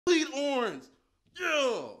Bleed orange.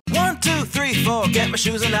 Yeah. 1, 2, 3, 4, get my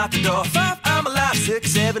shoes and out the door. 5, I'm alive.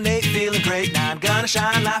 6, 7, 8, feeling great. 9, gonna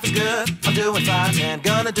shine, life is good. I'm doing fine. 10,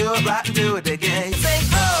 gonna do it right and do it again. Sing,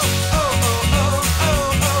 oh, oh, oh, oh,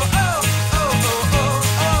 oh, oh, oh, oh, oh, oh,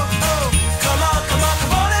 oh, oh. Come on, come on,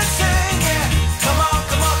 come on and sing, yeah. Come on,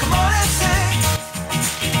 come on, come on and sing.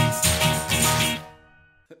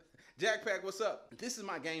 Jack Pack, what's up? This is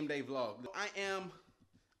my game day vlog. I am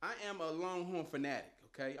a Longhorn fanatic,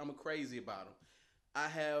 okay? I'm crazy about them. I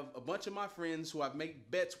have a bunch of my friends who I've made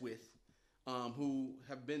bets with who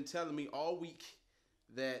have been telling me all week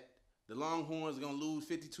that the Longhorns are going to lose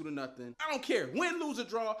 52-0. I don't care. Win, lose, or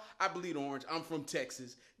draw, I bleed orange. I'm from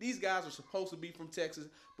Texas. These guys are supposed to be from Texas,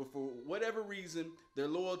 but for whatever reason, their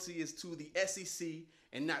loyalty is to the SEC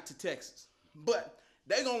and not to Texas. But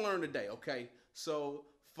they're going to learn today, okay? So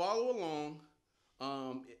follow along.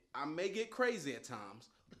 I may get crazy at times.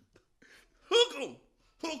 Hook 'em!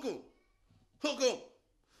 Hook 'em! Hook 'em!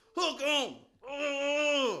 Hook 'em!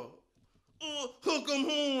 Hook 'em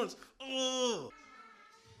horns!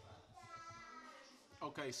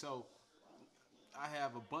 Okay, so I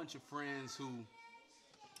have a bunch of friends who,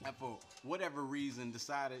 for whatever reason,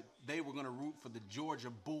 decided they were going to root for the Georgia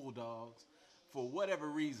Bulldogs for whatever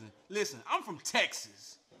reason. Listen, I'm from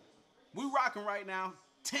Texas. We rocking right now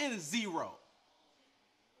 10-0.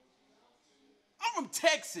 I'm from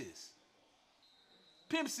Texas.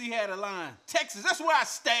 Pimp C had a line. Texas, that's where I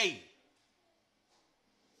stay.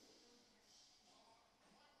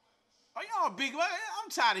 Are y'all big? I'm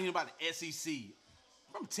tired of hearing about the SEC.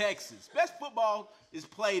 From Texas. Best football is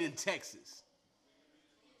played in Texas.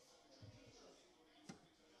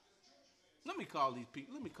 Let me call these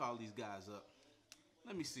people. Let me call these guys up.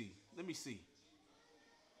 Let me see. Let me see.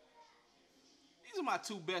 These are my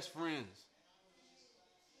two best friends.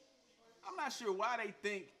 I'm not sure why they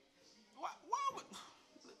think. Why would?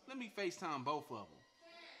 Let me FaceTime both of them.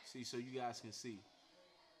 See, so you guys can see.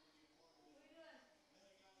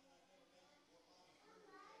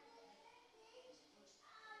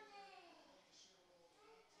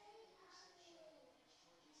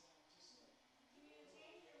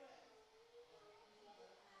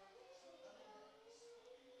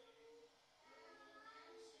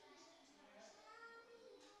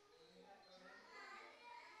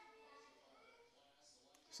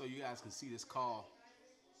 So you guys can see this call.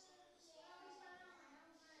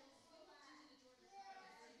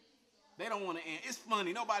 They don't want to answer. It's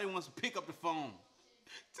funny. Nobody wants to pick up the phone.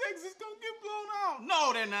 Texas gonna get blown out.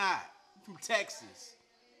 No, they're not. I'm from Texas.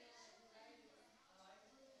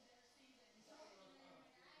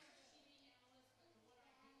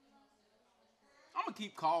 I'm gonna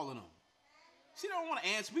keep calling them. She don't want to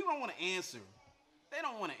answer. People don't want to answer. They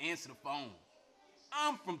don't want to answer the phone.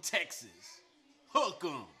 I'm from Texas. Hook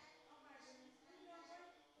 'em.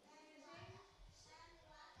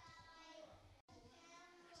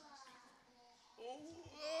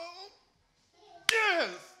 Yes!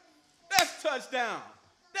 That's touchdown.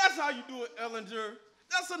 That's how you do it, Ellinger.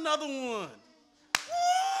 That's another one.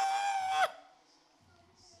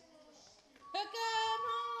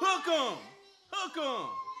 Hook 'em. Hook 'em.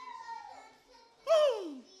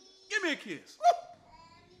 Woo! Give me a kiss.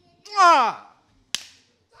 Ah!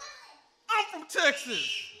 I'm from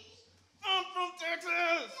Texas. I'm from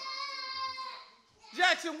Texas.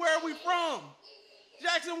 Jackson, where are we from?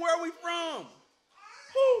 Jackson, where are we from?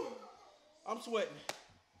 Whew. I'm sweating.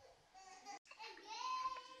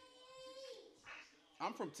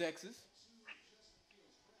 I'm from Texas.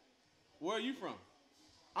 Where are you from?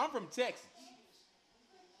 I'm from Texas.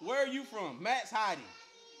 Where are you from? Matt's hiding.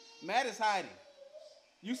 Matt is hiding.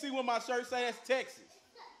 You see what my shirt say? That's Texas.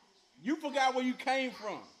 You forgot where you came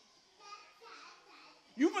from.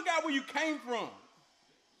 You forgot where you came from.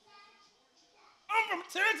 I'm from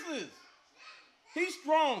Texas. He's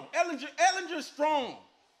strong. Ellinger's strong.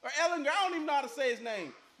 Or Ellinger, I don't even know how to say his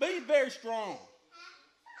name, but he's very strong.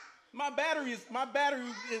 My battery is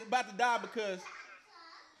about to die because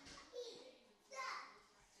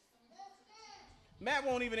Matt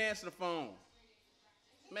won't even answer the phone.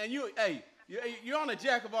 Man, you're on a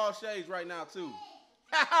jack of all shades right now too.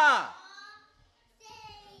 Ha ha!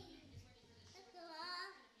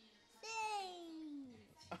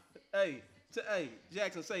 Hey,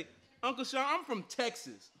 Jackson, say, Uncle Sean, I'm from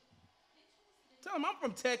Texas. Tell him I'm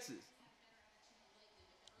from Texas.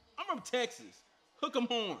 I'm from Texas. Hook 'em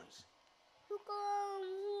horns. Hook 'em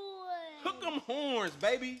horns. Hook 'em horns,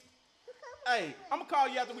 baby. Hey, I'm gonna call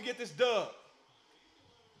you after we get this dub.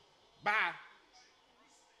 Bye.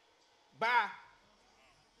 Bye.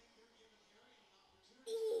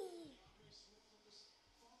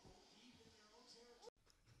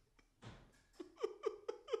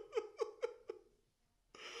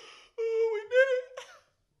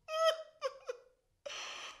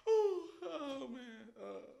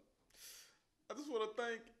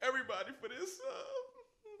 but it's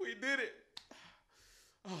we did it.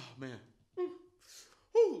 Oh man.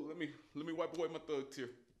 Whew, let me wipe away my thug tear.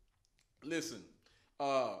 Listen,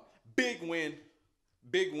 big win.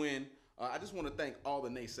 I just want to thank all the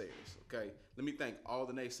naysayers. Okay, let me thank all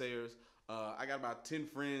the naysayers. I got about 10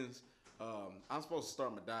 friends. I'm supposed to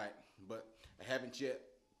start my diet, but I haven't yet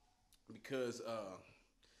because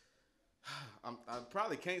I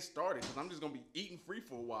probably can't start it because I'm just gonna be eating free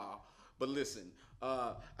for a while. But listen,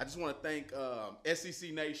 I just want to thank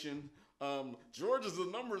SEC Nation. Georgia's the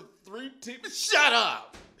number 3 team. Shut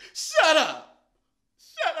up!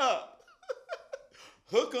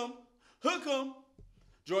 Hook 'em.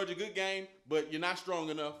 Georgia, good game, but you're not strong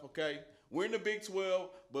enough, okay? We're in the Big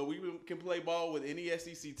 12, but we can play ball with any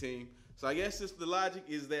SEC team. So I guess the logic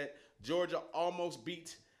is that Georgia almost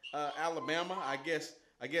beat Alabama. I guess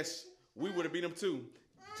we would have beat them too.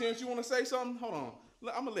 Terrence, you want to say something? Hold on.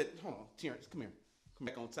 Hold on, Terrence, come here. Come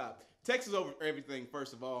back on top. Texas over everything,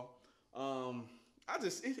 first of all.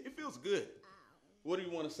 It feels good. What do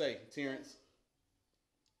you want to say, Terrence?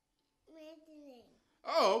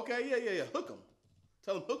 Oh, okay, yeah. Hook 'em.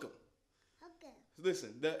 Tell them hook 'em. Okay.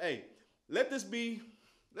 Listen, let this be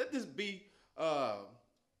a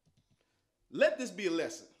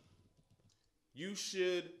lesson. You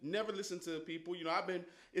should never listen to people. You know,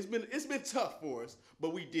 it's been tough for us,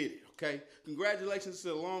 but we did it, okay? Congratulations to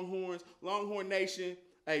the Longhorns, Longhorn Nation.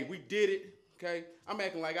 Hey, we did it, okay? I'm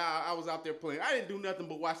acting like I was out there playing. I didn't do nothing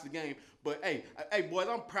but watch the game. But hey, boys,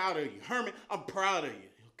 I'm proud of you. Herman, I'm proud of you,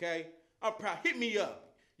 okay? I'm proud. Hit me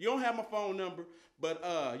up. You don't have my phone number, but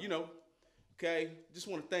okay? Just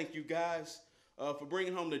want to thank you guys for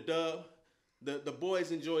bringing home the dub. The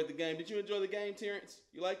boys enjoyed the game. Did you enjoy the game, Terrence?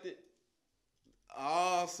 You liked it?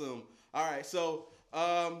 Awesome. All right, so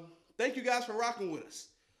thank you guys for rocking with us.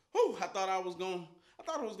 Whew, I thought I was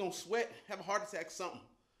gonna sweat, have a heart attack, something.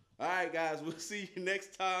 All right, guys, we'll see you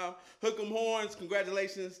next time. Hook 'em horns.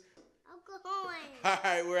 Congratulations. Uncle Horn. All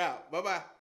right, we're out. Bye-bye.